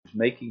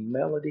making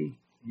melody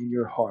in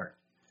your heart.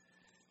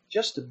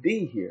 Just to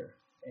be here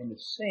and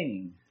to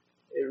sing,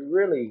 it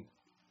really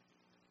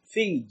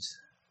feeds,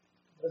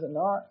 does it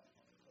not?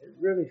 It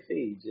really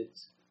feeds.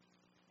 It's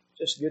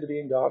just good to be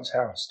in God's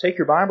house. Take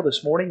your Bible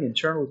this morning and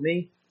turn with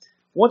me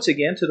once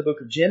again to the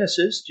book of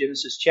Genesis,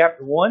 Genesis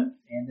chapter 1,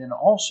 and then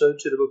also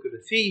to the book of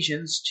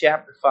Ephesians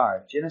chapter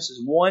 5.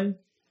 Genesis 1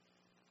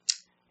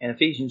 and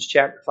Ephesians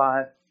chapter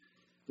 5.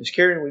 Miss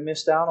Karen, we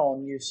missed out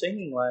on you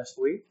singing last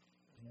week,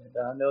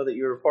 and I know that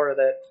you were a part of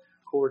that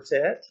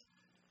quartet.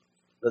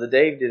 Brother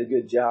Dave did a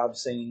good job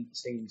singing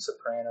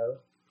soprano.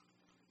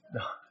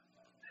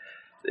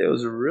 It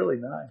was really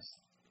nice.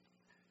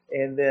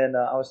 And then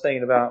I was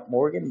thinking about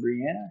Morgan,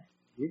 Brianna,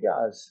 you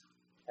guys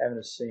having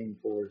to sing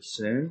for us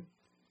soon.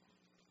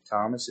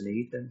 Thomas and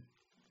Ethan.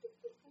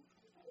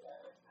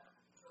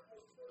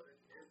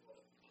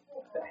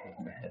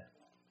 Amen.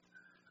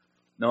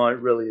 No, it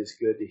really is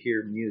good to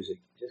hear music.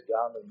 Just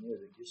godly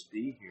music. Just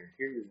be here.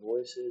 Hear your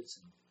voices.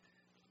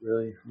 And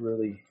really,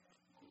 really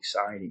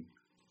exciting.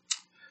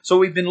 So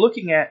we've been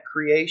looking at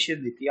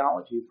creation, the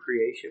theology of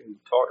creation.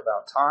 We've talked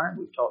about time.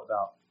 We've talked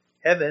about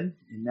heaven.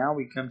 And now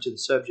we come to the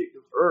subject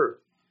of earth.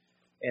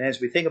 And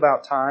as we think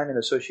about time in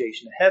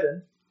association to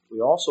heaven,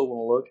 we also want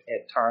to look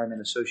at time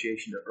in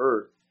association to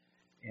earth.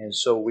 And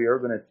so we are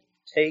going to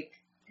take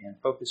and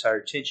focus our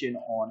attention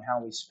on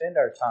how we spend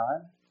our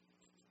time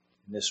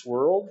in this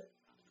world.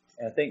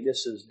 And I think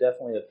this is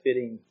definitely a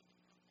fitting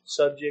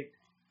subject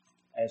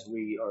as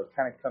we are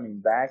kind of coming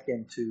back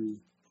into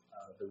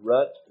the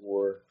rut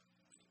or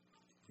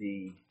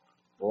the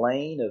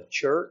lane of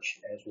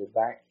church as we're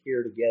back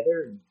here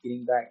together and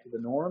getting back to the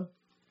norm.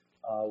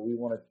 We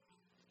want to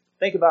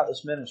think about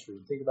this ministry,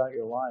 think about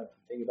your life,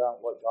 think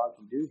about what God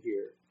can do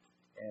here.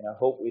 And I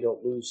hope we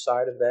don't lose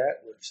sight of that.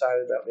 We're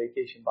excited about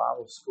Vacation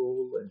Bible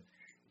School and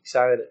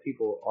excited that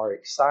people are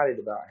excited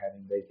about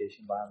having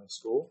Vacation Bible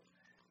School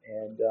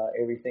and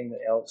everything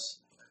else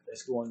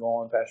that's going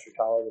on. Pastor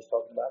Tyler was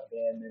talking about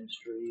band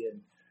ministry,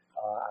 and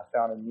I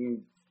found a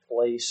new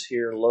place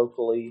here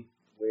locally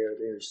where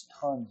there's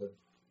tons of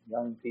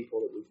young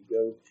people that we could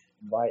go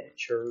invite to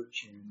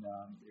church, and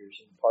there's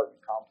an apartment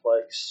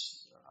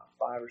complex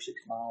 5 or 6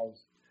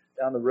 miles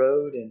down the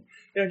road, and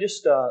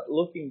just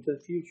looking to the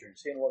future and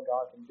seeing what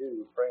God can do.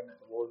 We're praying that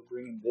the Lord will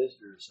bring in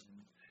visitors,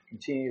 and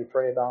continue to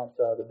pray about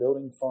the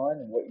building fund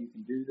and what you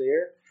can do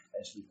there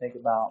as we think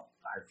about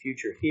our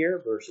future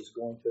here versus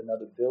going to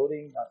another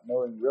building, not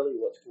knowing really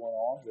what's going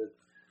on with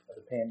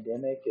the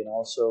pandemic. And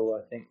also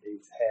I think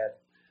they've had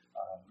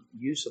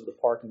use of the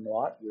parking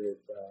lot with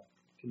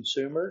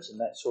consumers and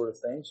that sort of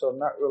thing. So I'm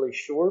not really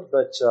sure,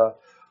 but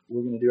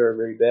we're going to do our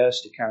very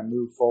best to kind of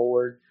move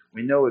forward.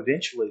 We know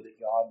eventually that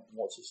God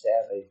wants us to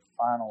have a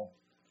final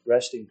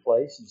resting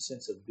place in the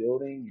sense of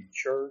building and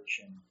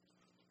church and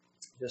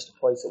just a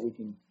place that we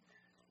can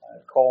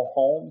call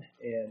home.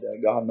 And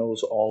God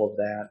knows all of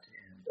that.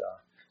 And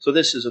so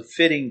this is a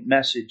fitting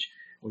message.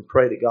 We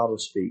pray that God will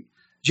speak.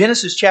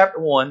 Genesis chapter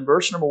 1,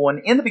 verse number 1.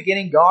 In the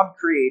beginning, God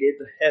created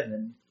the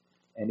heaven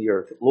and the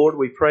earth. Lord,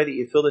 we pray that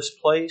you fill this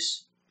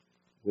place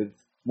with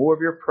more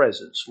of your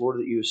presence. Lord,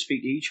 that you would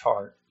speak to each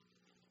heart.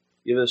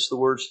 Give us the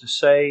words to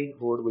say.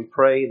 Lord, we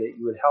pray that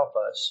you would help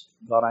us.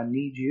 God, I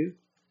need you.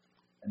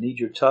 I need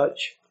your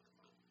touch.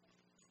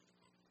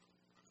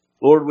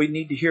 Lord, we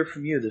need to hear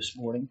from you this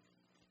morning.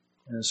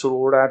 And so,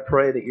 Lord, I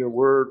pray that your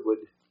word would,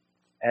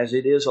 as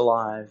it is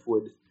alive,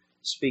 would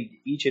speak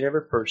to each and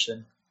every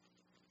person.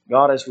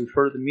 God, as we've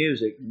heard the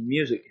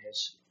music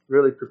has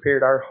really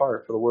prepared our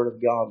heart for the word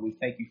of God. We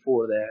thank you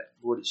for that.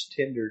 Lord, it's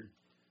tendered,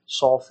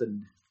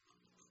 softened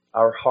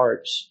our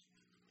hearts.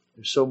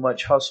 There's so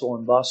much hustle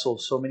and bustle,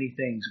 so many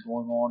things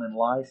going on in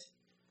life.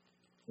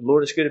 And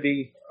Lord, it's good to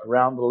be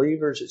around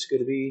believers. It's good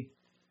to be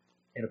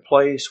in a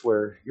place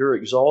where you're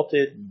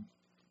exalted and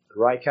the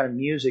right kind of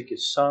music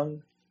is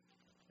sung.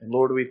 And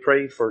Lord, we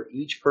pray for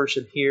each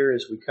person here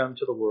as we come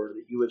to the Word,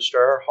 that you would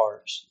stir our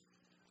hearts.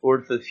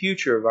 Lord, for the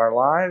future of our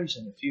lives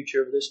and the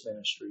future of this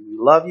ministry. We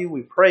love you.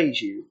 We praise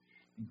you.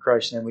 In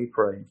Christ's name we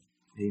pray.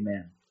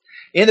 Amen.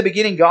 In the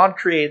beginning, God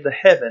created the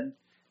heaven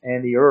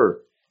and the earth.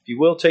 If you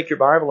will, take your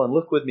Bible and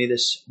look with me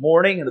this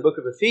morning in the book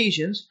of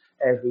Ephesians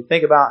as we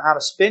think about how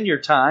to spend your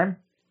time.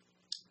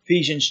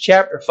 Ephesians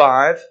chapter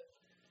 5.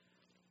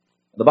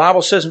 The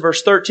Bible says in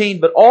verse 13,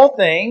 "But all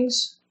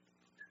things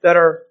that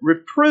are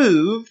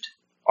reproved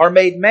are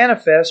made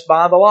manifest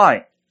by the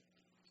light.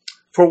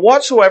 For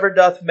whatsoever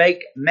doth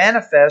make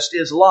manifest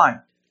is light.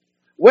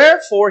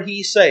 Wherefore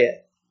he saith,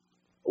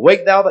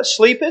 Awake thou that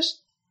sleepest,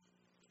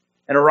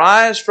 and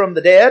arise from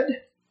the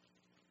dead,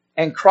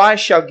 and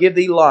Christ shall give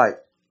thee light.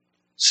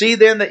 See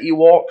then that ye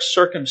walk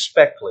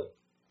circumspectly,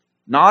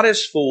 not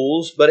as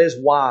fools, but as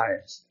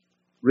wise,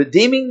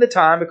 redeeming the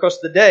time, because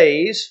the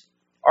days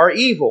are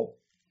evil.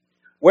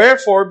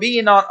 Wherefore be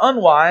ye not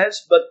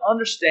unwise, but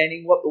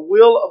understanding what the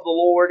will of the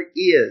Lord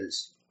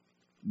is.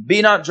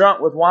 Be not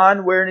drunk with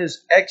wine wherein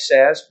is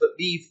excess, but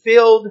be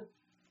filled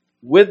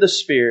with the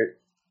Spirit,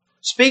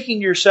 speaking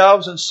to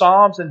yourselves in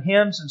psalms and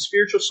hymns and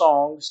spiritual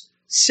songs,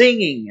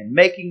 singing and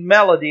making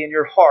melody in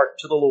your heart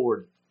to the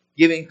Lord,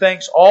 giving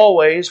thanks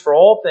always for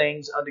all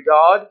things unto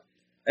God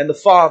and the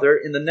Father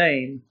in the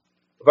name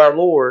of our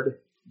Lord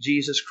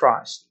Jesus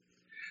Christ.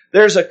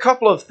 There's a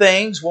couple of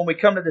things when we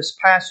come to this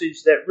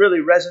passage that really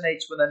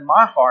resonates within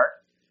my heart.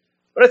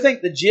 But I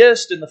think the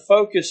gist and the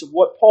focus of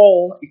what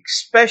Paul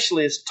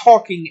especially is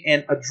talking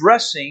and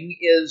addressing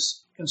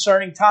is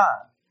concerning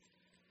time.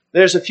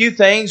 There's a few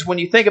things when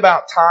you think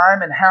about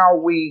time and how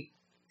we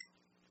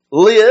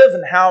live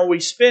and how we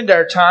spend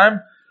our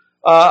time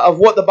of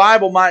what the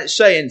Bible might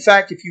say. In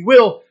fact, if you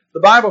will, the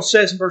Bible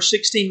says in verse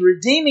 16,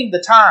 redeeming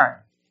the time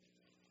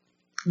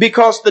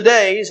because the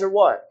days are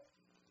what?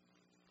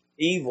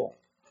 Evil.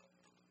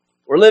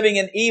 We're living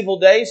in evil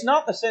days,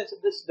 not in the sense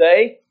that this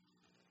day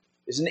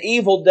is an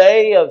evil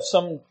day of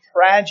some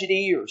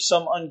tragedy or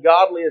some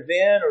ungodly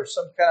event or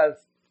some kind of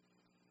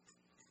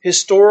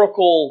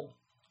historical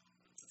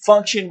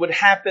function would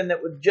happen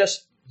that would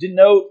just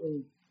denote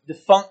and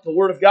defunct the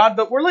Word of God.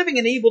 But we're living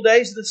in evil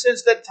days in the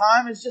sense that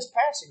time is just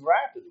passing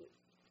rapidly.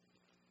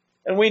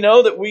 And we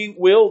know that we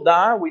will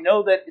die. We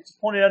know that it's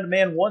appointed unto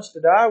man once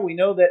to die. We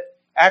know that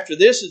after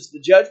this is the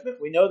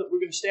judgment. We know that we're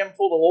going to stand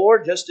before the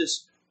Lord just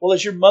as well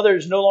as your mother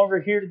is no longer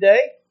here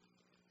today.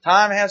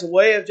 Time has a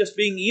way of just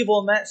being evil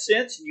in that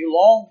sense, and you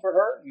long for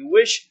her. You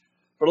wish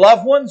for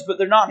loved ones, but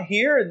they're not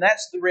here, and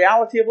that's the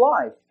reality of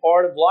life.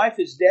 Part of life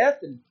is death,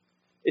 and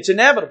it's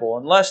inevitable.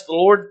 Unless the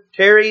Lord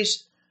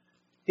tarries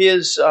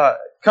His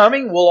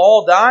coming, we'll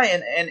all die,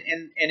 and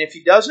if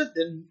He doesn't,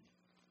 then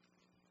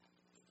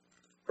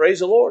praise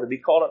the Lord, to be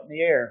caught up in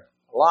the air,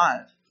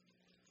 alive.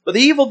 But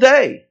the evil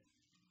day.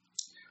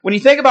 When you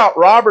think about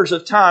robbers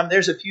of time,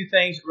 there's a few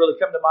things that really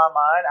come to my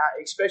mind,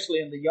 especially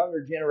in the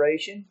younger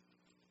generation.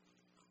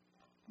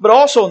 But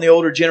also in the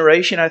older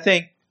generation, I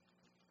think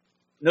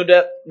no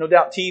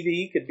doubt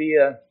TV could be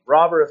a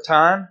robber of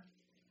time.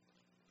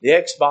 The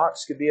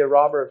Xbox could be a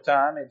robber of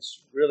time.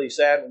 It's really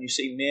sad when you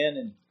see men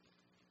and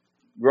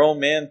grown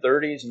men,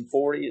 30s and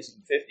 40s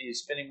and 50s,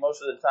 spending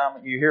most of the time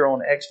when you're here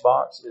on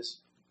Xbox. It's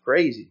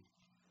crazy.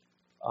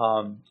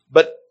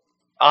 But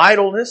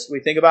idleness, we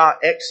think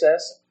about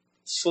excess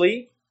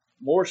sleep,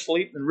 more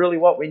sleep than really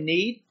what we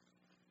need.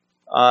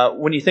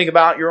 When you think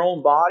about your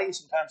own body,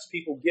 sometimes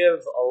people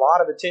give a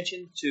lot of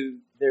attention to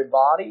their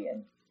body,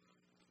 and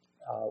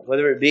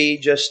whether it be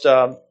just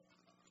the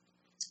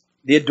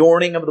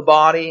adorning of the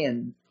body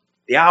and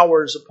the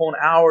hours upon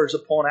hours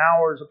upon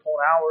hours upon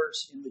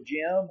hours in the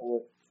gym,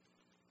 or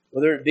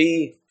whether it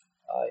be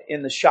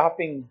in the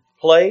shopping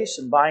place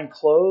and buying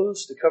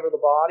clothes to cover the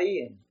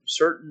body and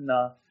certain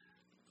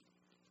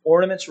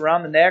ornaments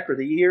around the neck or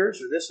the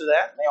ears or this or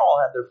that. And they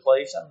all have their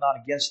place. I'm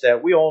not against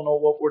that. We all know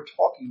what we're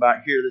talking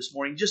about here this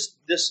morning. Just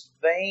this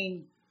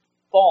vain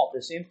thought,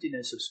 this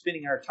emptiness of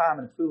spending our time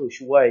in a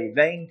foolish way.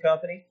 Vain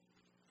company.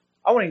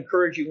 I want to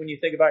encourage you when you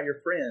think about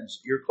your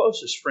friends, your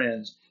closest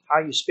friends, how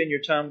you spend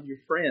your time with your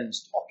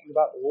friends, talking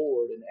about the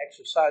Lord and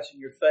exercising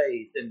your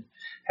faith and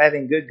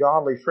having good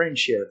godly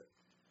friendship.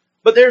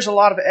 But there's a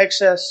lot of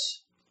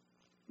excess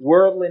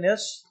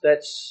worldliness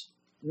that's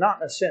not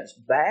in a sense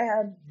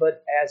bad,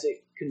 but as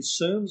it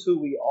consumes who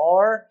we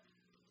are,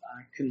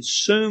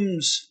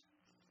 consumes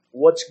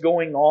what's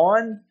going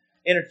on.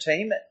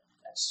 Entertainment,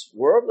 that's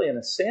worldly in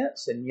a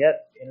sense, and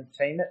yet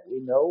entertainment we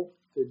know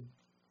could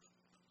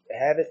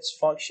have its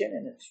function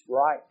in its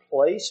right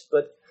place,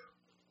 but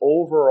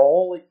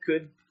overall it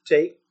could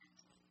take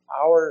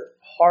our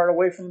heart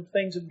away from the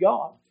things of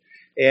God.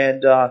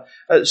 And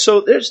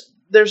so there's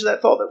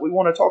that thought that we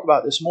want to talk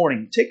about this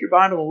morning. Take your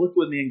Bible and look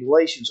with me in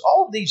Galatians.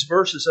 All of these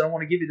verses that I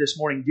want to give you this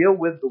morning deal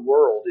with the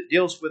world. It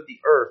deals with the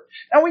earth.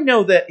 Now we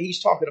know that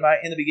he's talking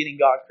about in the beginning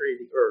God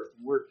created the earth.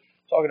 We're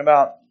talking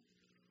about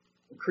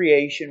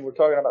creation. We're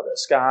talking about the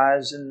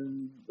skies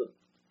and the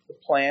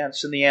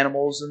plants and the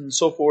animals and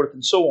so forth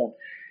and so on.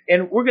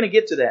 And we're going to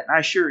get to that. And I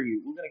assure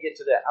you, we're going to get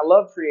to that. I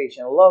love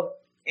creation. I love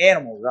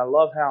animals. I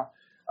love how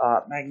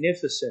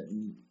magnificent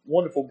and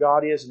wonderful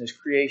God is in His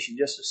creation,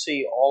 just to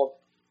see all of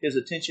His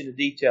attention to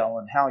detail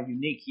and how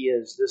unique He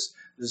is, this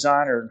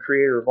designer and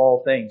creator of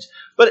all things.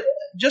 But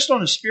just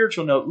on a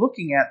spiritual note,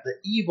 looking at the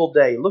evil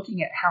day,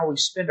 looking at how we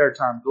spend our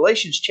time.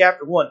 Galatians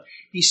chapter 1,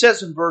 he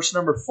says in verse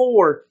number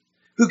 4,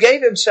 who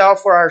gave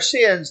Himself for our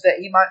sins that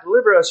He might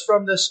deliver us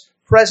from this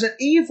present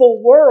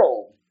evil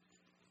world.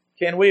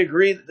 Can we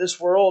agree that this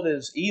world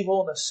is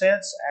evil in a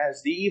sense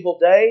as the evil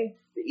day,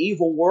 the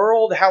evil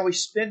world, how we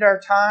spend our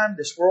time?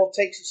 This world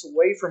takes us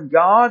away from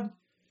God. It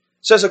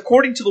says,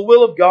 according to the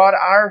will of God,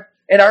 our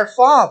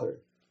Father.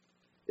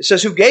 It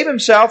says, who gave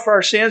Himself for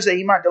our sins that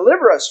He might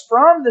deliver us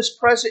from this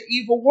present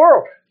evil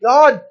world.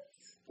 God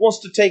wants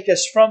to take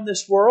us from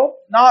this world,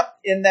 not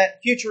in that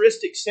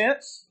futuristic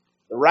sense,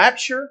 the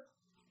rapture,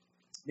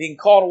 being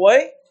caught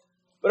away,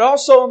 but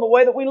also in the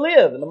way that we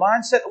live, and the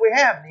mindset that we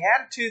have, and the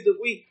attitude that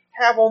we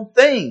have on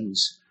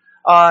things.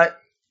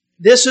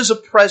 This is a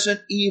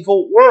present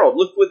evil world.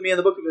 Look with me in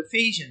the book of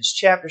Ephesians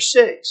chapter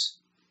 6.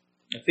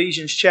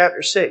 Ephesians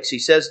chapter 6. He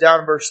says down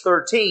in verse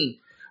 13,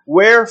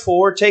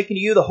 wherefore, taking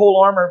you the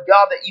whole armor of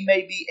God, that ye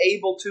may be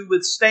able to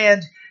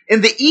withstand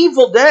in the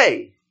evil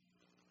day.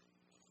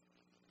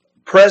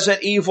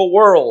 Present evil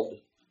world.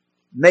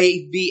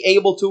 may be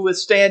able to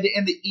withstand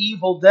in the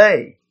evil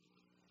day.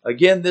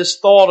 Again, this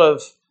thought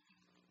of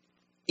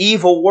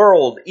evil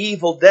world,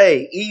 evil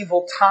day,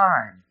 evil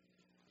time.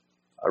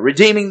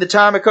 Redeeming the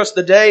time because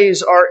the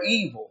days are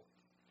evil.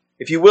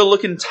 If you will,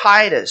 look in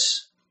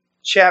Titus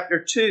chapter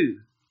 2.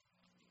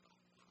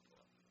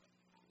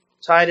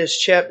 Titus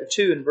chapter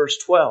 2 and verse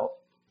 12.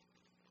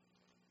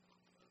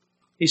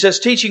 He says,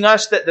 teaching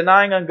us that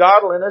denying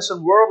ungodliness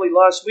and worldly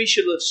lust, we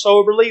should live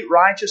soberly,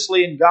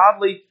 righteously, and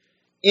godly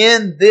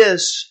in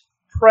this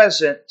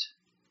present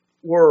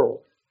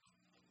world.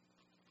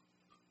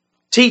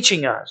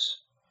 Teaching us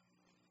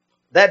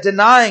that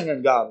denying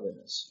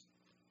ungodliness,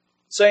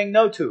 saying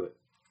no to it,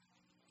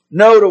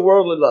 no to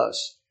worldly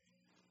lust,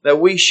 that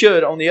we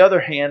should, on the other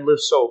hand, live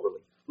soberly,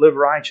 live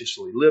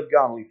righteously, live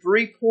godly.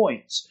 3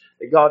 points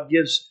that God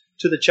gives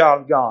to the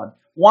child of God.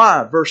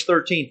 Why? Verse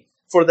 13,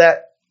 for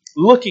that,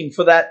 looking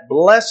for that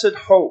blessed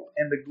hope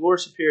and the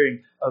glorious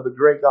appearing of the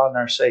great God and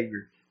our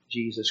Savior,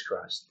 Jesus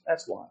Christ.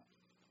 That's why.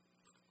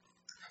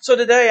 So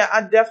today,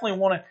 I definitely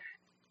want to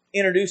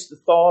introduce the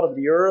thought of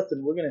the earth,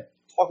 and we're going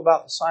to talk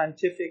about the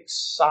scientific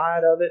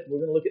side of it. We're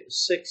going to look at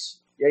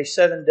the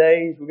 7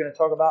 days. We're going to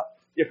talk about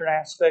different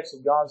aspects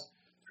of God's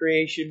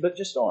creation. But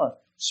just on a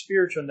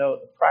spiritual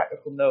note, a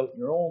practical note, in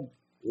your own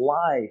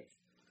life,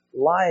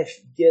 life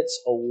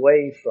gets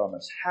away from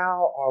us.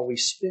 How are we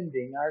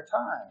spending our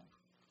time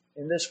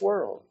in this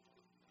world?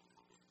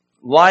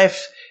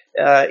 Life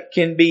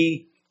can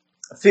be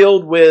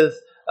filled with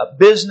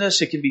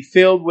business. It can be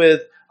filled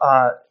with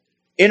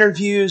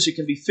interviews. It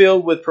can be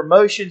filled with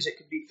promotions. It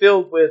can be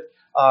filled with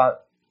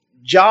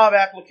job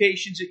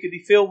applications. It could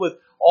be filled with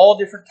all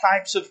different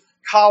types of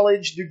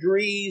college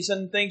degrees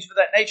and things of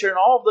that nature. And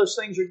all of those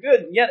things are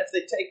good. And yet if they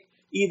take,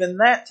 even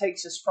that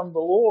takes us from the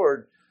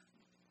Lord,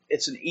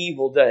 it's an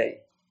evil day.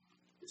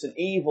 It's an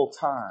evil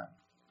time.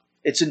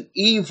 It's an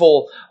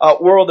evil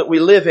world that we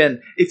live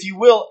in. If you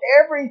will,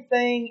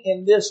 everything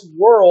in this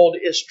world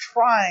is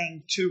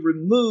trying to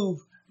remove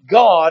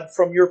God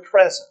from your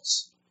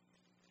presence.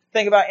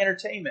 Think about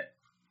entertainment.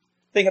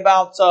 Think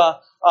about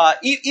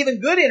even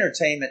good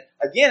entertainment.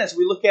 Again, as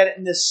we look at it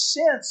in this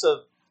sense of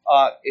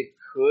it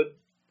could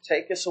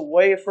take us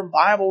away from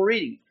Bible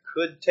reading. It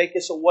could take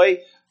us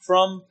away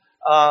from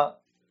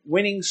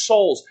winning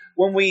souls.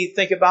 When we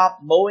think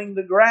about mowing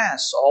the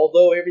grass,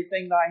 although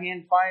everything thy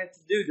hand findeth to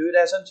do, do it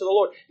as unto the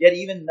Lord. Yet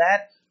even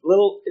that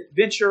little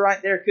adventure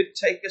right there could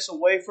take us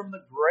away from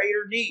the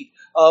greater need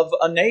of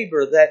a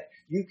neighbor that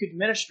you could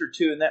minister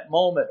to in that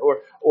moment,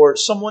 or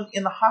someone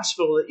in the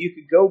hospital that you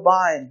could go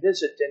by and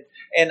visit.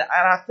 And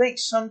I think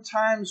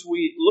sometimes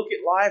we look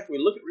at life, we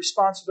look at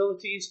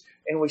responsibilities,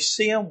 and we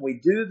see them, we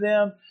do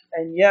them,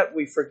 and yet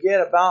we forget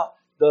about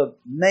the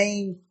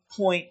main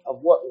point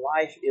of what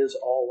life is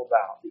all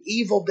about, the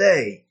evil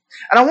day.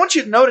 And I want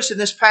you to notice in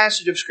this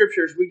passage of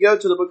Scripture, as we go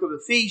to the book of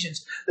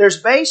Ephesians,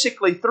 there's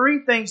basically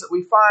 3 things that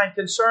we find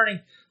concerning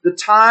the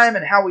time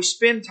and how we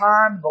spend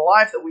time, the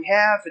life that we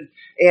have,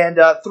 and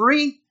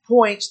 3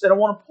 points that I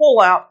want to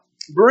pull out,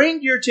 bring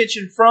to your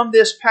attention from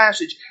this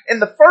passage.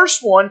 And the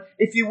first one,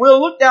 if you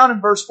will, look down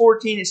in verse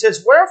 14. It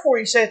says, wherefore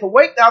he saith,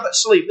 awake thou that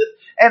sleepeth,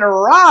 and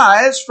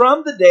arise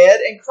from the dead,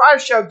 and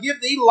Christ shall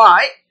give thee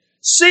light.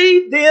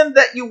 See then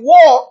that you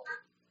walk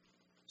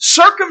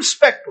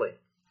circumspectly.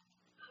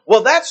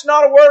 Well, that's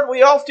not a word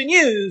we often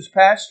use,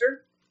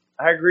 Pastor.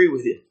 I agree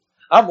with you.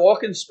 I'm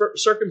walking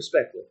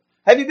circumspectly.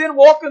 Have you been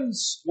walking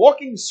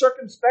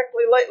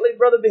circumspectly lately,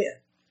 Brother Ben?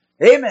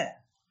 Amen.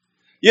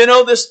 You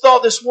know, this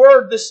thought, this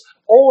word, this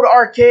old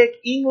archaic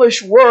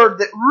English word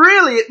that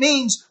really it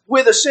means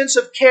with a sense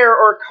of care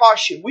or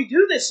caution. We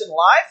do this in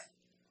life.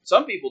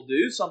 Some people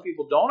do, some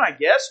people don't, I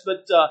guess.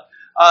 But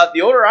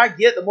the older I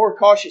get, the more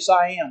cautious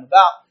I am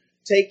about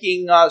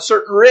taking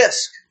certain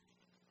risks.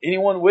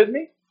 Anyone with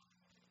me?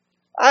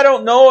 I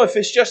don't know if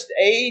it's just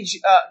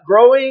age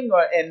growing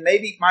and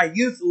maybe my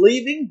youth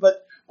leaving,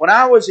 but when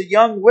I was a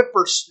young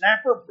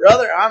whippersnapper,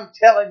 brother, I'm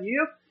telling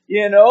you,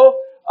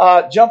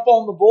 jump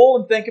on the bull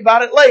and think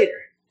about it later.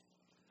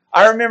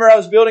 I remember I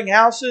was building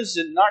houses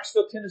in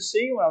Knoxville,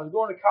 Tennessee when I was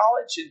going to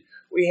college, and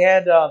we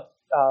had a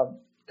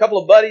couple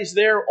of buddies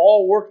there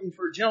all working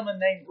for a gentleman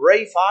named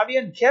Ray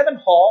Fabian. And Kevin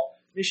Hall,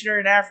 missionary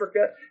in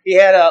Africa, he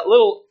had a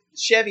little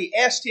Chevy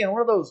ST,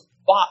 one of those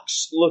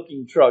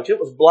box-looking trucks. It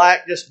was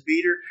black, just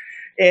beater.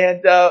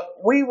 And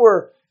we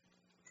were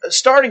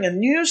starting a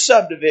new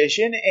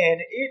subdivision,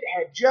 and it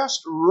had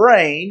just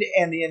rained,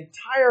 and the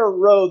entire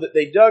road that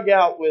they dug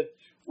out with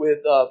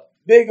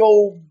big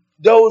old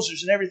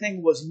dozers and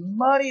everything was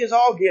muddy as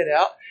all get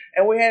out,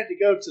 and we had to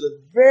go to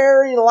the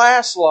very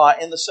last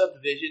lot in the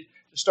subdivision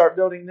to start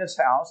building this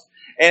house.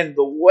 And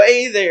the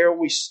way there,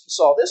 we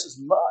saw this is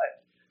mud,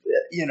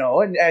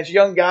 and as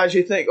young guys,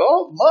 you think,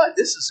 oh, mud,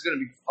 this is going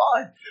to be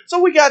fun.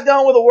 So we got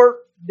done with a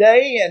work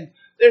day, and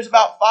there's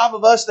about 5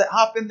 of us that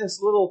hop in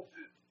this little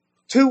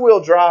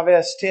 2-wheel drive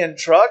S10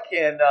 truck,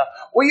 and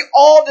we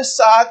all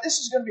decide this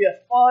is going to be a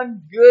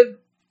fun,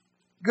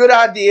 good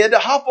idea to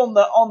hop on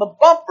the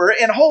bumper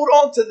and hold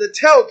on to the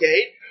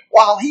tailgate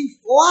while he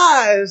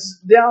flies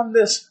down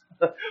this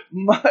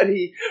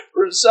muddy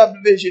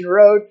subdivision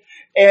road.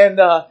 And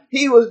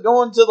he was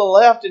going to the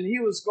left and he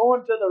was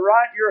going to the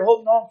right. You're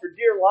holding on for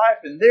dear life.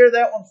 And there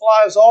that one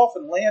flies off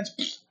and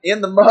lands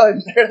in the mud.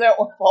 And there that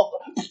one falls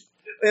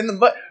in the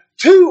mud.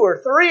 2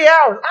 or 3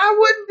 hours. I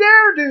wouldn't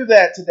dare do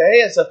that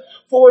today as a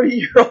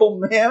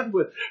 40-year-old man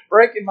with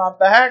breaking my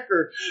back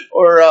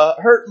or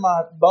hurting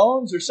my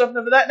bones or something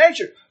of that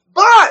nature.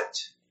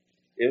 But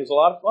it was a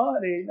lot of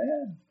fun,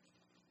 amen.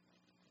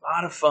 A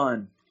lot of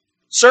fun.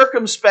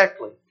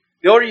 Circumspectly.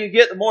 The older you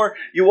get, the more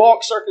you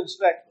walk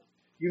circumspectly.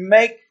 You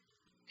make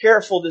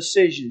careful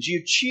decisions.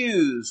 You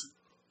choose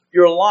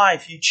your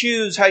life. You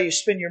choose how you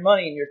spend your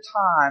money and your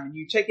time. And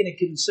you take into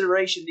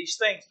consideration these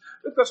things.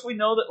 Because we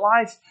know that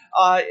life,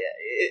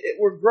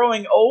 we're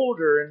growing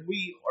older and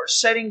we are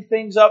setting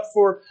things up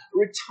for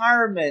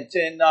retirement.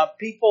 And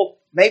people,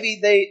 maybe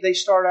they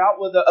start out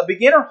with a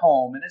beginner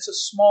home and it's a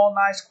small,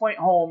 nice, quaint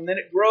home. And then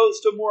it grows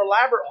to a more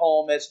elaborate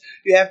home as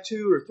you have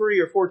 2 or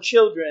 3 or 4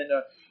 children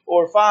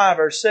or 5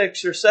 or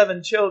 6 or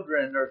 7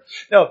 children.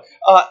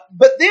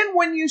 But then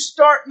when you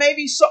start,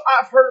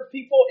 I've heard of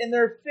people in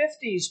their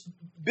 50s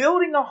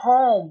building a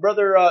home.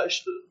 Brother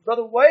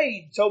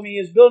Wade told me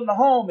he was building a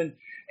home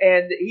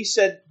and he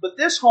said, but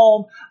this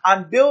home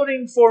I'm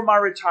building for my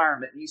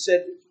retirement. And he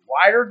said,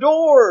 wider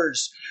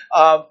doors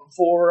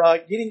for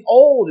getting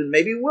old and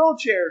maybe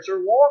wheelchairs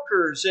or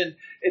walkers. And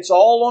it's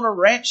all on a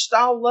ranch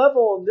style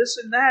level and this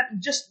and that.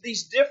 And just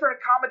these different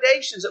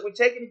accommodations that we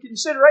take into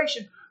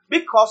consideration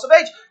because of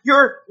age.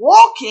 You're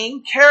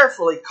walking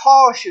carefully,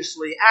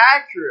 cautiously,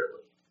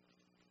 accurately.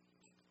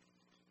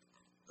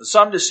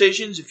 Some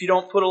decisions, if you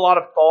don't put a lot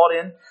of thought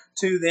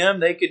into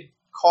them, they could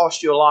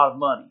cost you a lot of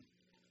money.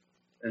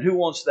 And who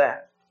wants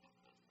that?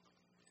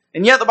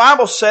 And yet the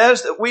Bible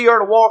says that we are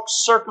to walk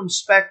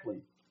circumspectly.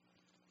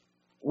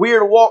 We are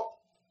to walk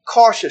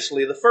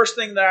cautiously. The first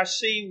thing that I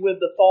see with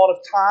the thought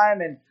of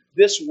time and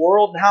this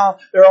world and how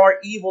there are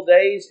evil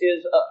days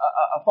is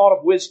a thought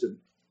of wisdom.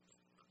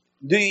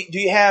 Do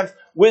you have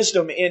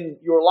wisdom in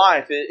your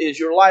life? Is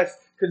your life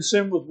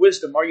consumed with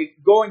wisdom? Are you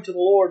going to the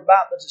Lord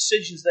about the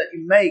decisions that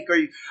you make?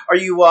 Are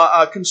you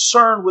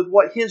concerned with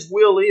what His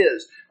will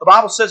is? The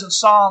Bible says in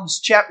Psalms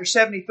chapter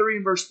 73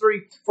 and verse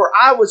 3, "For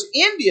I was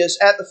envious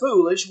at the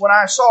foolish when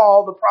I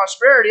saw the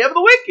prosperity of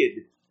the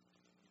wicked."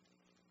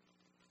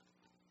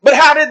 But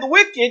how did the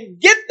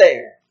wicked get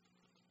there?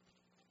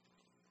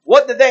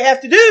 What did they have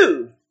to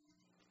do?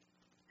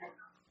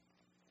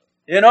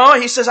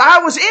 He says, I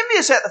was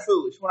envious at the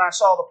foolish when I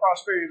saw the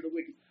prosperity of the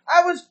wicked.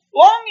 I was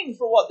longing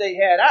for what they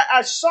had.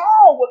 I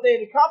saw what they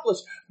had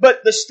accomplished,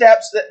 but the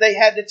steps that they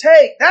had to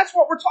take. That's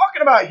what we're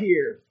talking about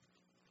here.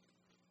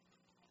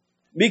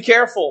 Be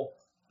careful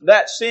of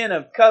that sin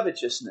of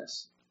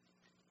covetousness.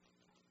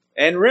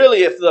 And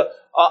really, if the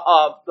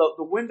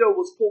window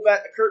was pulled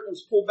back, the curtain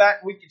was pulled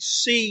back, we could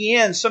see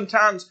in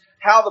sometimes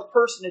how the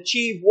person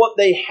achieved what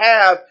they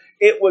have.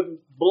 It would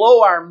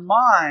blow our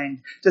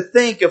mind to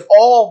think of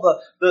all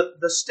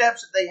the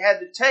steps that they had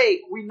to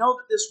take. We know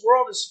that this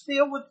world is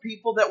filled with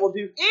people that will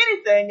do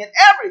anything and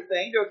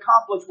everything to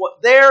accomplish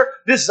what their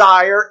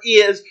desire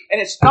is, and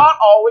it's not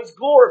always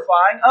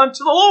glorifying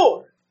unto the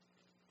Lord.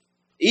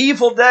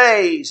 Evil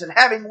days and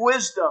having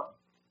wisdom.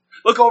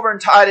 Look over in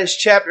Titus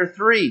chapter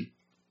 3.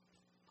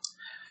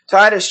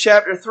 Titus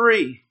chapter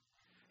 3.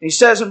 He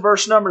says in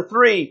verse number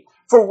 3,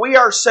 "For we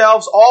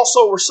ourselves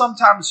also were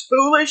sometimes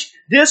foolish,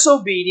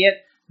 disobedient,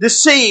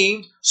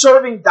 deceived,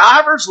 serving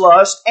divers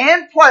lusts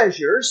and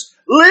pleasures,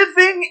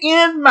 living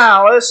in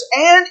malice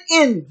and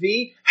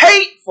envy,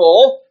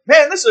 hateful,"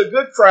 man, this is a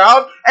good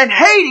crowd, "and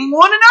hating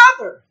one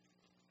another."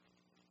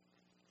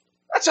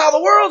 That's how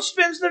the world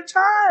spends their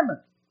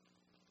time.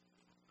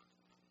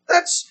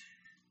 That's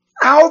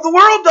how the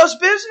world does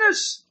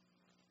business.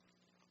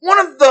 One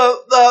of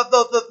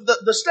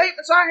the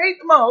statements I hate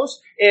the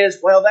most is,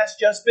 "Well, that's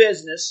just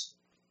business."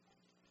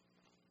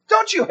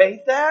 Don't you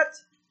hate that?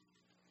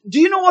 Do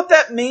you know what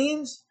that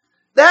means?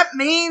 That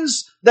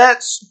means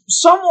that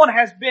someone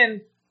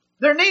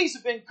their knees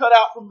have been cut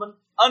out from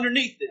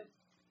underneath them.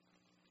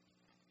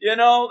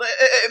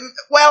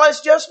 Well,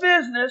 it's just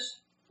business.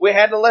 We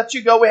had to let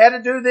you go. We had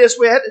to do this.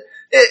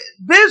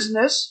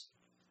 Business.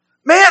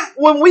 Man,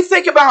 when we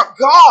think about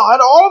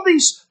God, all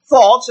these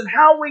thoughts and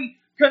how we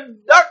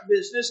conduct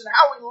business and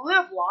how we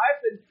live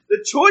life and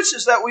the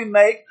choices that we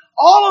make,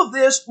 all of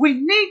this, we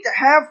need to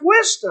have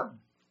wisdom.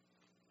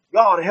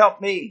 God, help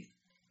me.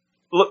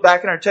 Look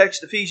back in our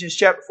text, Ephesians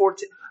chapter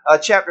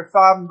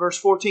 5 and verse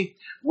 14.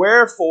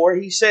 "Wherefore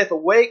he saith,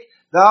 Awake,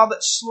 thou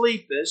that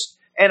sleepest,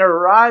 and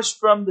arise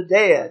from the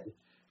dead."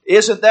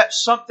 Isn't that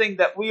something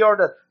that we are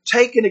to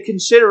take into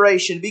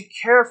consideration, be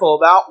careful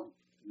about?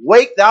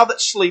 "Wake, thou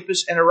that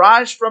sleepest, and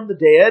arise from the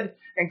dead,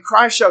 and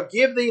Christ shall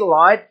give thee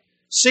light.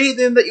 See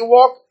then that you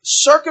walk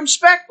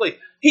circumspectly."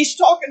 He's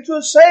talking to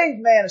a saved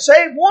man, a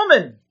saved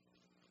woman.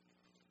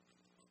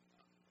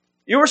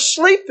 You were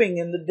sleeping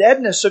in the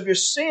deadness of your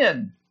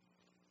sin.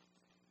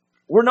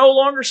 We're no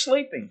longer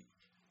sleeping.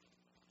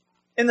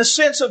 In the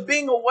sense of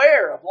being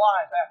aware of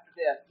life after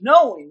death,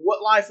 knowing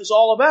what life is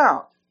all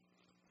about.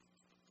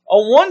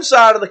 On one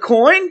side of the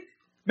coin,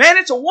 Man,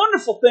 it's a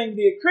wonderful thing to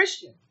be a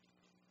Christian.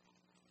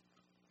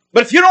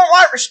 But if you don't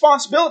like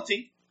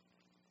responsibility,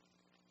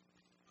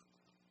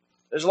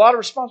 there's a lot of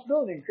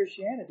responsibility in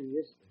Christianity,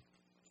 isn't there?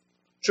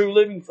 True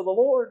living for the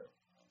Lord.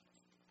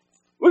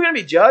 We're going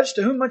to be judged.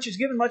 To whom much is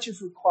given, much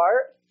is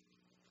required.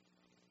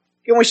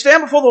 Can we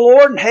stand before the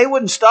Lord in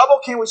haywood and stubble?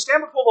 Can we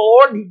stand before the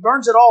Lord and He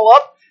burns it all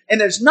up and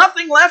there's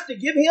nothing left to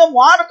give Him?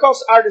 Why?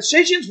 Because our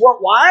decisions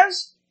weren't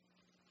wise.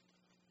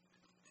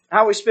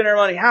 How we spend our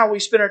money, how we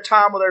spend our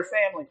time with our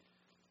family,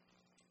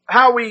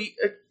 how we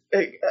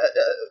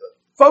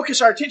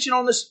focus our attention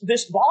on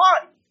this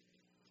body.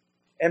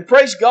 And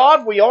praise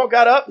God, we all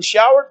got up and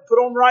showered, put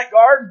on the right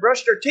guard, and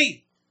brushed our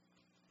teeth.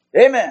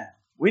 Amen.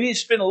 We need to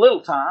spend a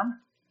little time.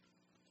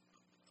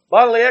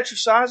 Bodily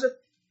exercise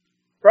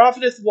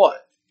profiteth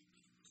what?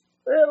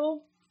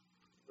 Little.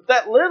 But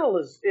that little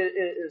is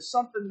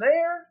something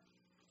there.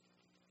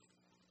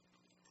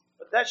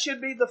 But that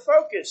should be the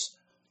focus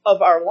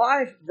of our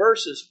life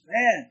versus,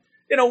 man.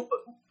 You know,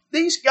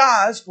 these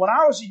guys, when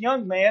I was a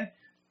young man,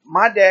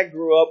 my dad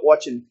grew up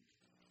watching,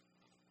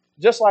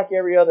 just like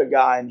every other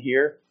guy in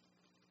here,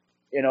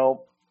 you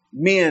know,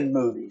 men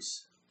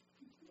movies.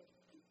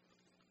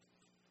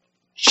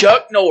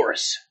 Chuck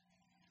Norris.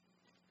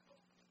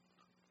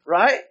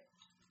 Right?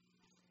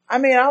 I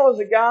mean, I was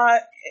a guy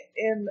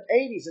in the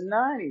 80s and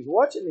 90s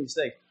watching these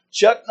things.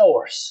 Chuck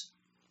Norris.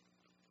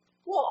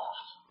 Whoa.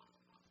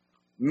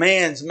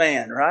 Man's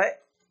man, right?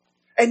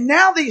 And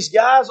now these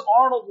guys,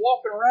 Arnold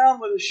walking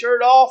around with his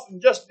shirt off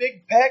and just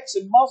big pecs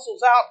and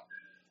muscles out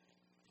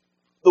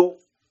the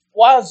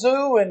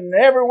wazoo and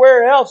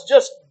everywhere else,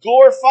 just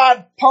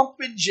glorified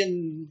pumpage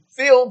and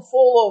filled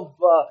full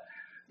of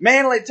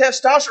manly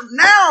testosterone.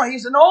 Now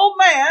he's an old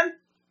man,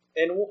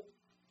 and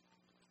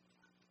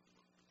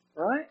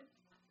right?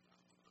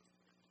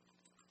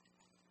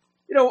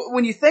 You know,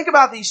 when you think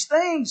about these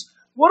things,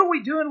 what are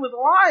we doing with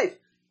life?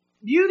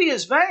 Beauty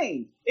is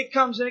vain. It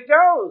comes and it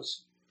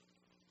goes.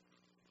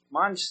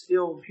 Mine's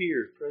still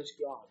here, praise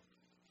God.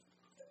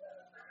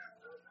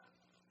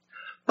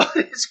 But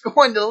it's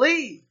going to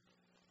leave.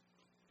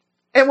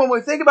 And when we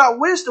think about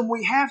wisdom,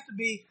 we have to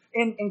be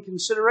in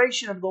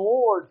consideration of the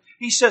Lord.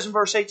 He says in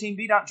verse 18,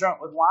 be not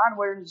drunk with wine,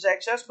 wherein is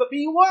excess, but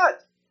be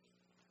what?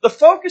 The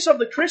focus of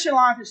the Christian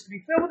life is to be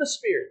filled with the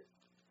Spirit.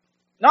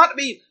 Not to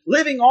be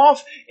living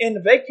off in the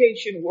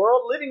vacation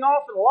world, living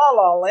off in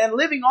la-la land,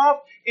 living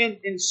off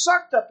in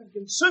sucked up and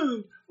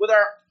consumed with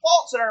our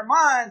thoughts in our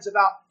minds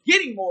about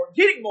getting more,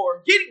 getting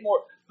more, getting more.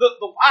 The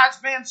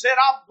wise man said,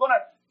 I'm going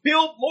to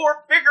build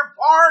more, bigger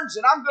barns,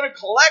 and I'm going to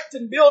collect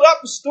and build up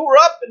and store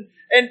up.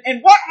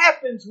 And what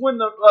happens when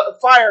the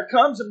fire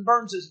comes and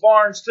burns his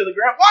barns to the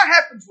ground? What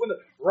happens when the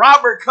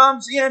robber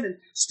comes in and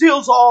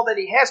steals all that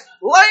he has?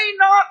 Lay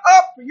not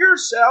up for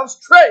yourselves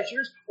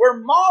treasures where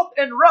moth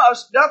and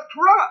rust doth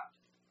corrupt.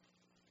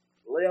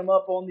 Lay them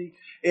up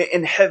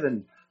in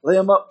heaven. Lay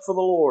them up for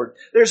the Lord.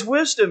 There's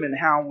wisdom in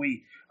how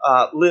we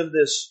live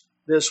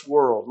this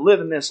world, live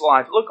in this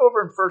life. Look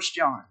over in 1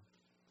 John.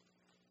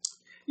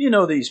 You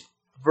know these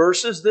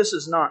verses. This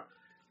is not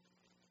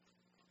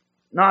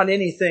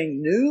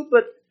anything new,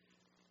 but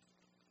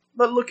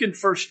look in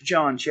 1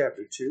 John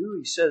chapter 2.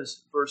 He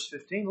says, verse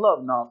 15,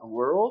 love not the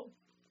world,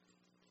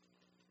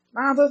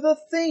 neither the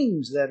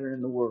things that are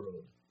in the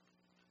world.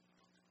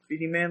 If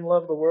any man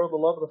love the world, the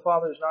love of the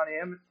Father is not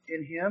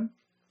in him.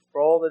 For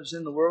all that is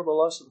in the world, the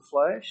lust of the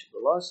flesh, the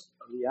lust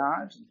of the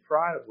eyes, and the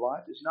pride of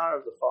life, is not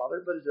of the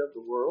Father, but is of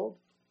the world.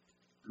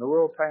 And the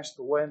world passeth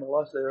away, and the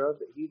lust thereof,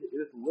 but he that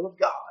doeth the will of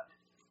God.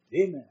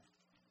 Amen.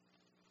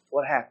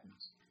 What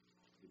happens?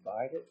 You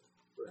abide it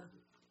forever.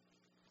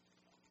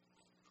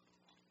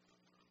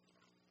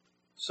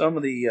 Some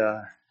of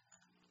the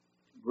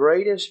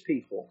greatest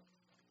people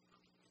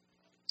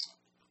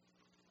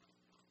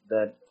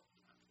that,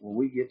 when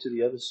we get to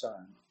the other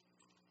side,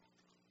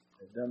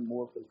 have done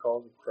more for the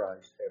cause of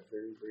Christ, have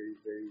very, very,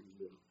 very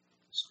little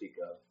to speak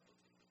of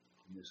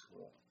in this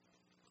world.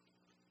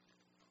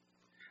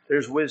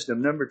 There's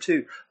wisdom. Number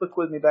 2, look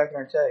with me back in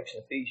our text,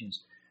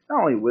 Ephesians.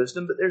 Not only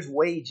wisdom, but there's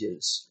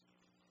wages.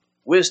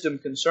 Wisdom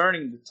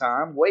concerning the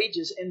time,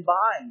 wages in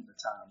buying the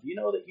time. Do you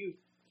know that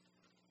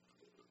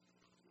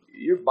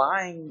you're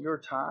buying your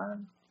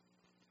time?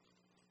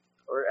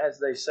 Or as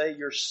they say,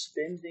 you're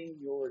spending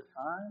your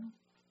time?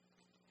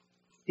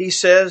 He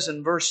says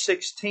in verse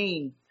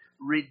 16,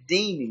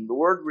 redeeming. The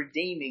word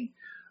redeeming,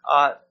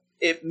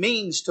 it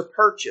means to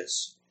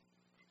purchase.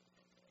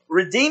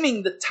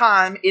 Redeeming the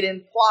time, it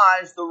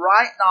implies the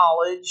right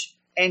knowledge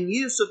and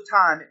use of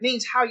time. It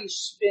means how you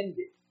spend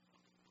it.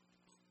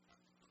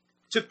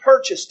 To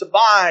purchase, to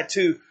buy,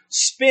 to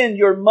spend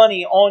your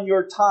money on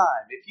your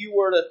time. If you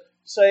were to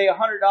say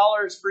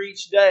 $100 for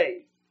each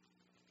day,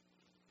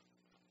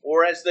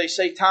 or as they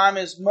say, time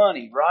is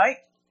money, right?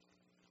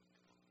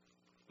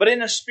 But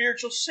in a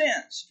spiritual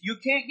sense, you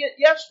can't get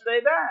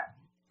yesterday back.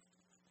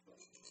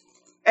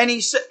 And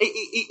he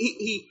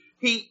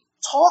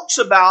talks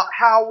about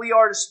how we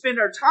are to spend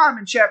our time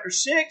in chapter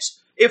 6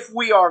 if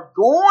we are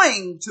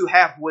going to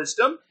have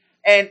wisdom.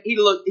 And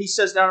he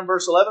says down in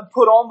verse 11,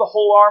 put on the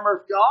whole armor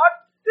of God.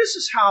 This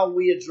is how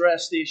we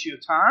address the issue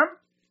of time.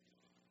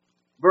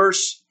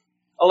 Verse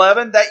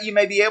 11, that you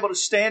may be able to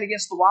stand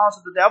against the wiles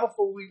of the devil,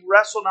 for we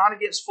wrestle not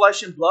against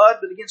flesh and blood,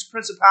 but against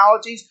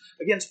principalities,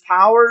 against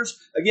powers,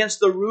 against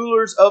the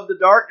rulers of the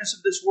darkness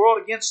of this world,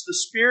 against the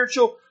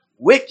spiritual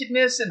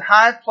wickedness in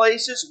high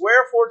places.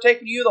 Wherefore,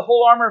 taking you the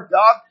whole armor of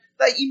God,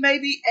 that ye may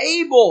be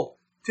able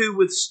to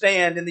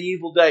withstand in the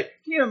evil day.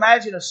 Can you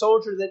imagine a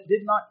soldier that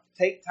did not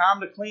take time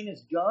to clean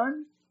his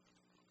gun?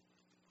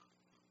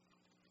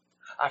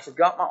 I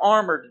forgot my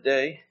armor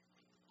today.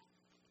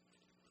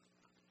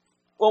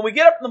 When we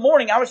get up in the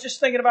morning, I was just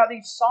thinking about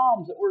these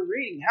Psalms that we're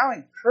reading, how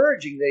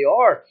encouraging they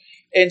are.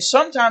 And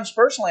sometimes,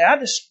 personally, I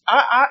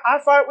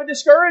fight with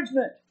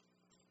discouragement.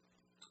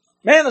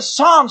 Man, the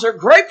Psalms are a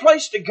great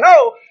place to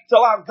go to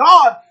allow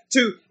God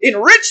to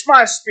enrich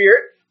my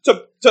spirit,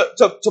 to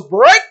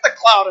break the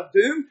cloud of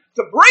doom,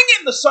 to bring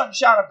in the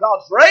sunshine of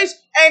God's rays,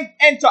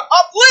 and to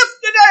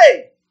uplift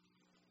today.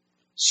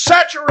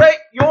 Saturate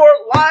your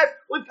life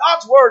with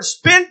God's Word.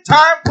 Spend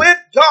time with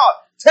God.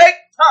 Take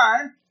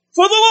time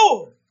for the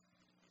Lord.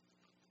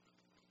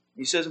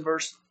 He says in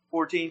verse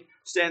 14,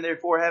 stand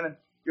therefore having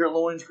your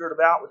loins girt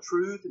about with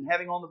truth, and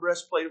having on the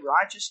breastplate of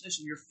righteousness,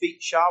 and your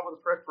feet shod with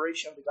the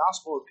preparation of the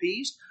gospel of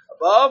peace.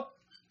 Above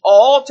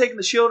all, taking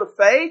the shield of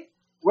faith,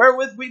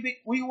 wherewith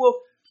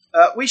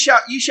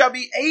ye shall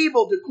be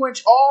able to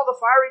quench all the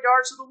fiery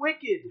darts of the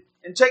wicked,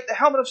 and take the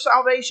helmet of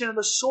salvation and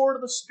the sword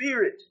of the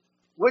Spirit,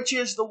 which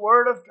is the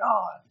Word of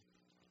God.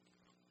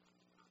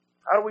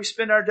 How do we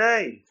spend our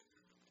day?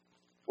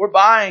 We're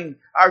buying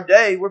our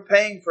day. We're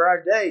paying for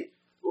our day.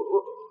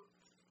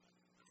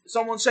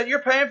 Someone said, you're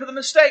paying for the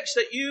mistakes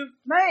that you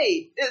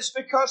made. It's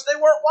because they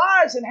weren't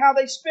wise in how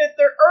they spent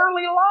their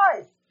early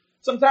life.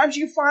 Sometimes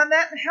you find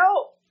that in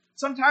health.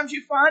 Sometimes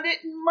you find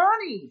it in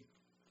money.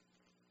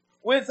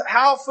 With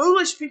how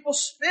foolish people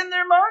spend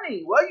their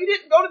money. Well, you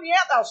didn't go to the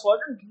ant, thou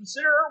sluggard, and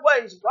consider her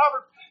ways in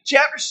Proverbs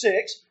chapter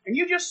 6, and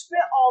you just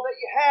spent all that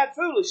you had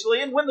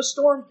foolishly. And when the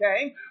storm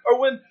came, or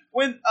when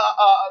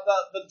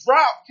the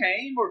drought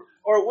came,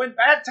 or when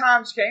bad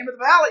times came, or the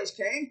valleys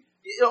came,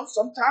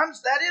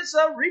 sometimes that is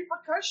a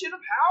repercussion of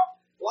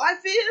how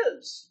life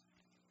is.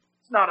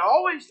 It's not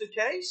always the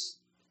case,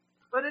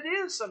 but it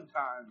is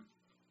sometimes.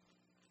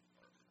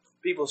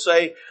 People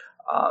say,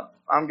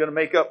 I'm going to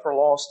make up for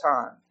lost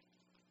time.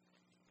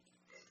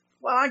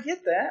 Well, I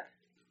get that.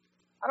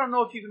 I don't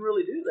know if you can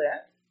really do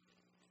that.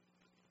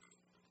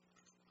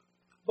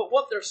 But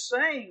what they're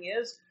saying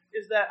is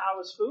that I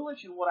was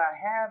foolish in what I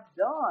have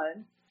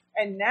done,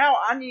 and now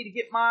I need to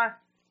get my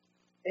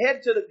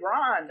head to the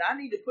grind. I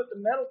need to put the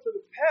metal to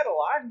the pedal.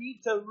 I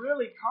need to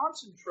really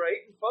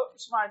concentrate and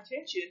focus my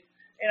attention.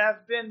 And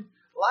I've been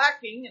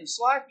lacking and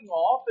slacking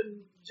off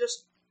and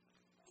just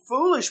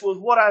foolish with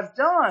what I've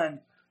done.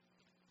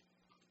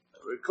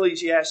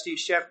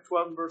 Ecclesiastes chapter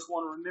 12 and verse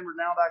 1, remember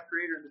now thy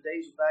Creator in the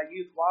days of thy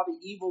youth, while the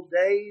evil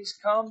days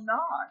come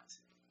not.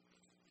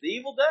 The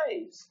evil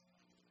days.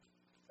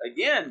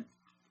 Again,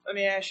 let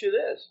me ask you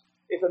this.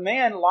 If a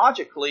man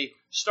logically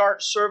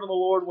starts serving the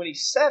Lord when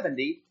he's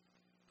 70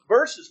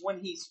 versus when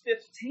he's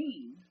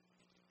 15,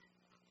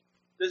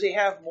 does he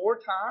have more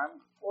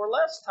time or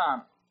less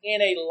time?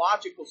 In a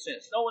logical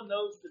sense. No one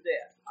knows the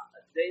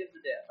date of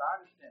the death. I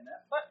understand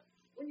that. But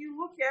when you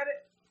look at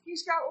it,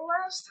 he's got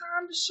less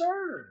time to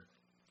serve.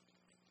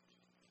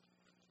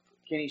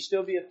 Can he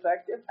still be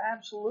effective?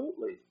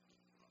 Absolutely.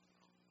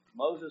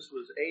 Moses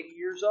was 80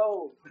 years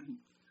old when he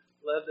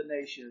led the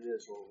nation of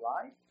Israel,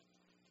 right?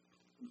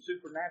 Some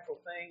supernatural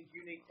things,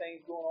 unique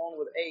things going on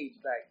with age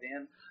back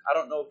then. I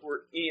don't know if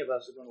any of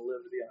us are going to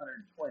live to be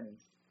 120.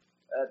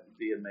 That would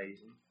be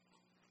amazing.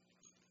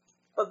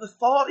 But the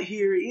thought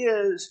here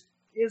is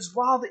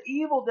while the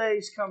evil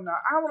days come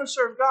now, I want to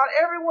serve God.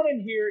 Everyone in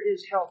here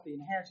is healthy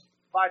and has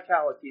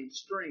vitality and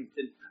strength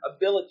and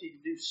ability to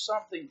do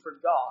something for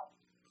God.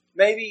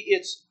 Maybe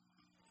it's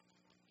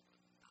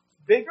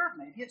bigger,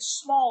 maybe it's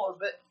smaller,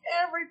 but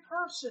every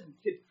person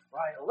could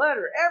write a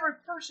letter. Every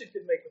person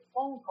could make a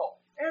phone call.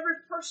 Every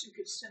person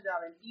could send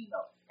out an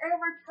email.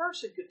 Every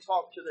person could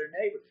talk to their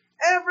neighbor.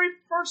 Every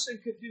person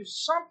could do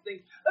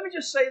something. Let me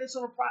just say this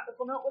on a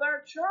practical note with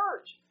our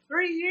church.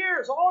 3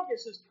 years,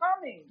 August is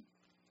coming.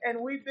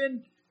 And we've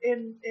been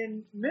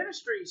in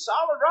ministry,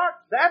 Solid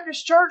Rock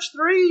Baptist Church,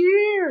 3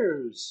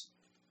 years.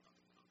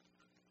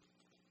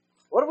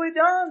 What have we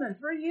done in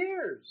 3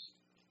 years?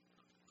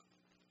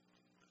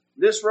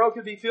 This row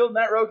could be filled, and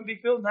that row could be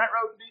filled, and that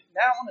row could be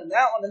that one, and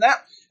that one, and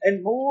that,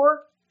 and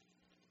more.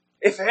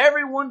 If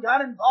everyone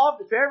got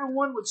involved, if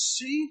everyone would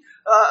see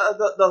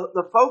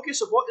the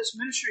focus of what this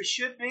ministry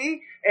should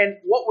be, and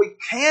what we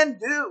can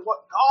do,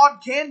 what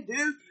God can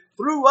do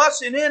through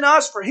us and in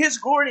us for His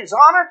glory and His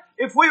honor,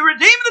 if we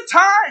redeem the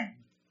time,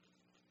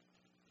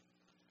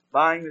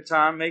 buying the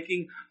time,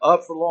 making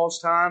up for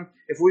lost time,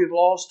 if we've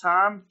lost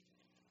time,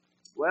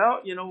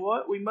 well, you know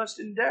what? We must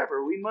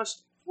endeavor. We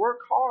must work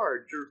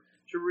hard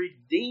to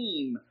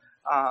redeem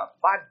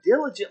by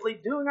diligently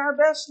doing our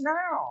best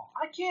now.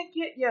 I can't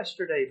get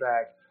yesterday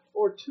back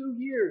or 2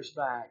 years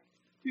back,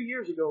 2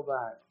 years ago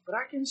back, but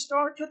I can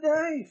start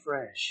today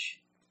fresh.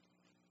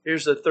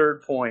 Here's the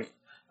third point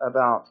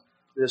about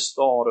this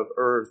thought of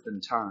earth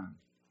and time.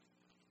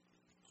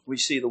 We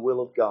see the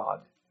will of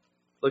God.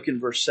 Look in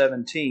verse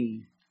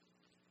 17,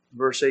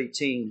 verse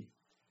 18.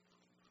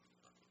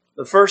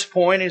 The first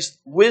point is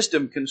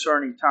wisdom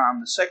concerning time.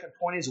 The second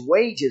point is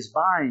wages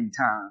buying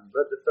time.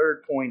 But the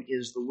third point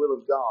is the will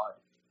of God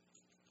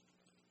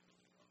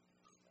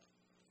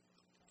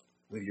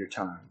with your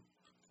time.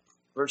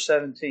 Verse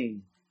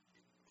 17.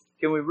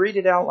 Can we read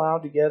it out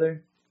loud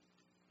together?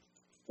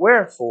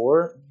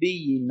 Wherefore, be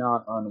ye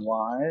not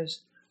unwise,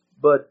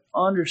 but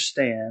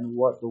understand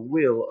what the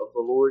will of the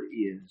Lord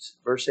is.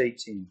 Verse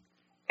 18.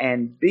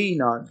 And be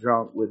not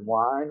drunk with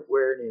wine,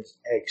 wherein is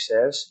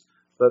excess,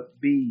 but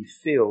be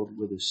filled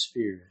with the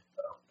Spirit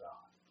of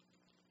God.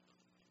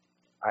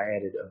 I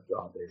added of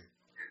God there.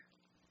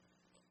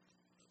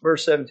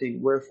 Verse 17.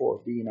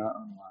 Wherefore, be ye not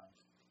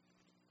unwise.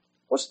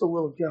 What's the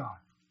will of God?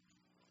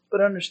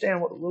 But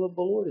understand what the will of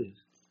the Lord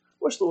is.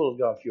 What's the will of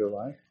God for your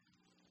life?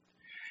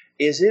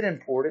 Is it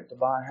important to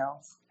buy a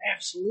house?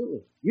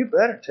 Absolutely. You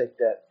better take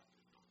that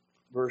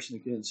verse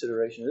into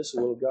consideration. This is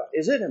the will of God.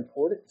 Is it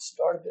important to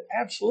start a business?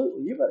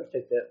 Absolutely. You better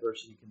take that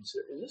verse into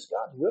consideration. Is this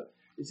God's will?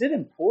 Is it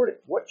important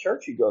what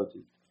church you go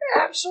to?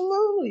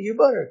 Absolutely. You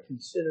better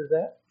consider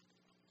that.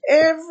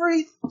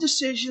 Every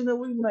decision that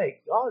we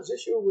make, God, is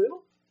this your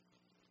will?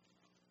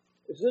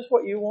 Is this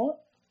what you want?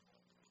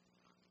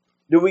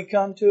 Do we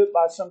come to it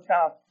by some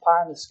kind of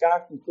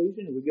pie-in-the-sky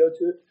conclusion? Do we go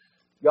to it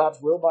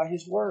God's will by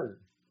His Word?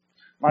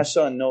 My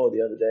son Noah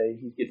the other day,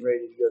 he's getting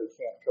ready to go to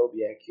Camp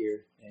Kobiak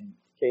here, and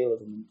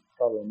Caleb in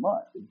probably a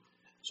month. And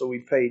so we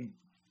paid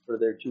for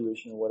their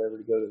tuition or whatever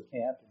to go to the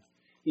camp. And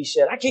he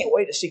said, I can't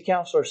wait to see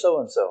Counselor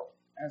so-and-so.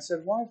 And I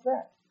said, why is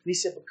that? And he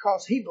said,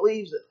 because he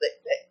believes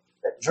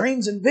that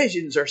dreams and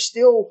visions are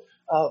still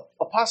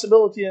a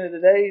possibility in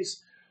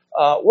today's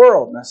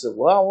world. And I said,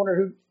 well, I wonder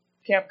who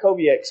Camp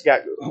Kobiak's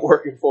got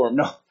working for him.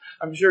 No,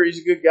 I'm sure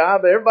he's a good guy,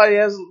 but everybody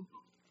has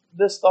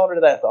this thought or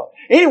that thought.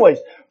 Anyways,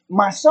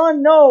 my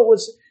son Noah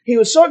was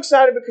so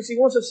excited because he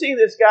wants to see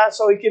this guy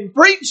so he can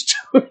preach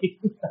to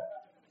him.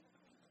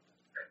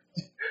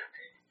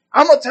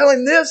 I'm going to tell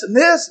him this and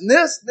this and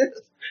this and this.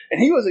 And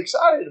he was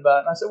excited about it.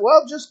 And I said,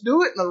 well, just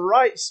do it in the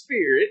right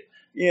spirit.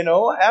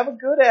 Have a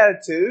good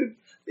attitude.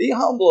 Be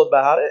humble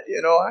about it.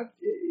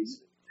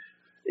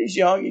 He's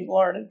young, he's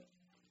learning.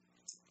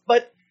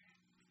 But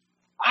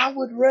I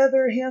would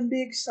rather him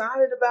be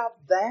excited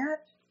about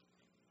that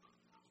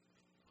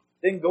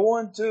than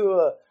going to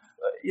a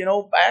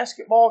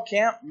basketball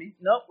camp,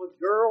 meeting up with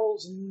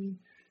girls, and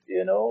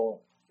there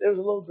was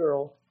a little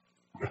girl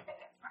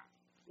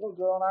in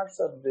our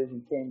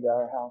subdivision came to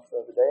our house the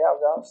other day. I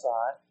was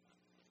outside,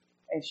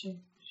 and she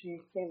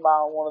came by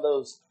on one of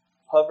those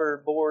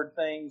hoverboard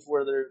things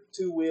where there are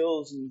two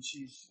wheels, and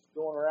she's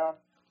going around,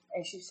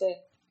 and she said,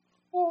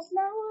 "Is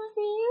Noah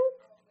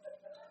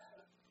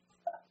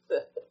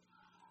here?"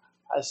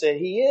 I said,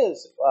 "He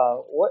is.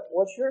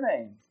 What's your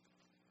name?"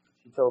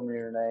 She told me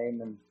her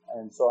name,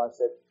 and so I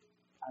said,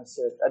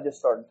 I just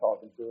started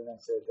talking to her, and I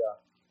said,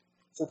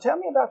 so tell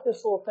me about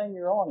this little thing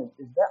you're on.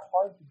 Is that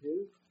hard to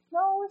do?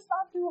 No, it's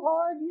not too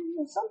hard.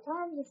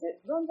 Sometimes if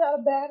it runs out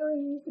of battery,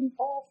 you can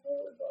fall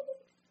forward. Blah, blah,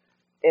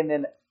 blah. And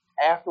then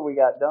after we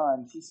got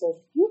done, she said,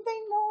 you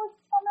think Noah's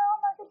come out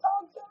and I can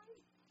talk to him?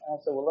 And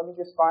I said, well, let me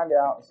just find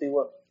out and see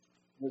what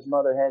his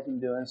mother has him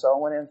doing. So I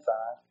went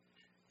inside,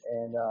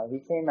 and he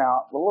came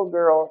out. The little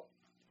girl,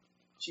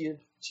 she's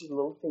a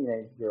little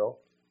teenage girl.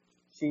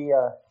 She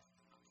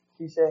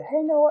said,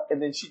 hey, Noah.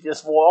 And then she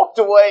just walked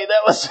away.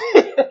 That was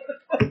it.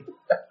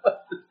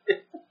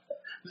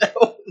 That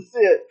was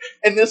it.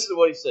 And this is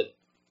what he said.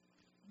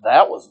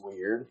 That was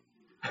weird.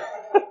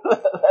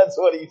 That's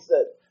what he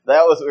said.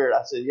 That was weird.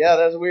 I said, yeah,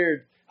 that's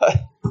weird.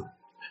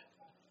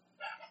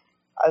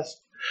 I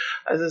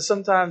said,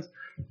 sometimes,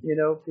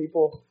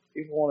 people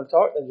want to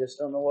talk. They just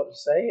don't know what to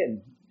say.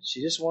 And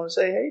she just wanted to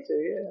say hey to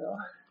you.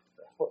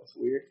 That was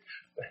weird.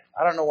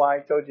 I don't know why I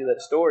told you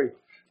that story.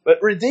 But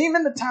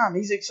redeeming the time.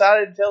 He's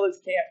excited to tell his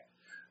camp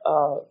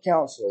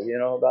counselor,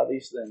 about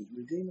these things.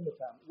 Redeeming the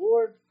time.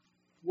 Lord,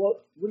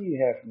 what do you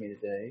have for me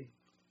today?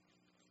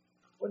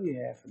 What do you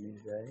have for me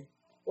today?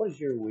 What is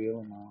your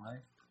will in my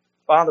life?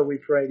 Father, we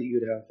pray that you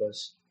would help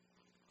us.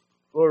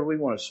 Lord, we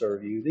want to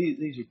serve you.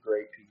 These are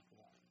great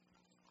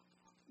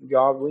people.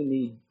 God, we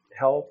need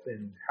help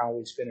in how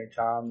we spend our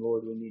time.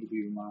 Lord, we need to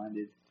be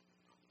reminded.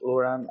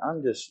 Lord,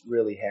 I'm just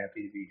really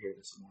happy to be here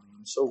this morning.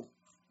 I'm so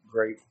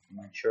grateful for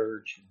my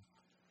church.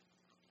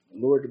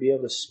 And Lord, to be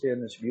able to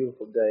spend this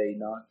beautiful day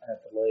not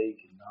at the lake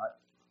and not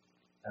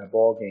at a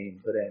ball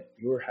game, but at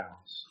your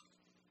house.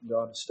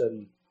 God, to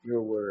study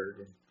your word.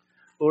 And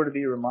Lord, to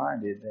be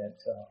reminded that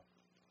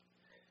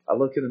I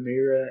look in the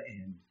mirror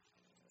and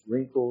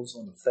wrinkles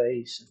on the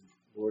face, and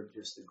Lord,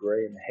 just the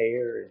gray in the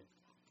hair, and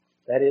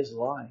that is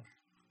life.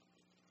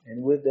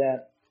 And with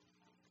that,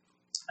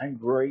 I'm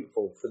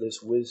grateful for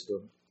this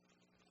wisdom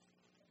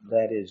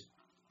that is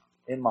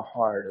in my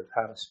heart of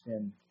how to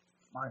spend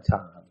my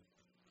time.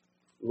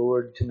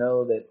 Lord, to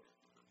know that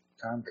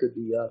time could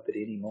be up at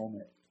any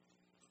moment.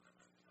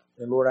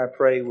 And Lord, I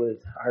pray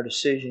with our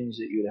decisions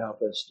that you'd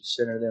help us to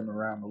center them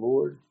around the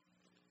Lord,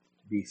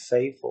 to be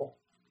faithful.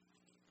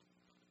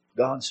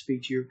 God,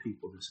 speak to your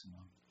people this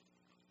morning.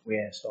 We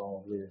ask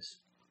all of this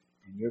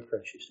in your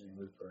precious name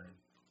we pray.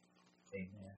 Amen.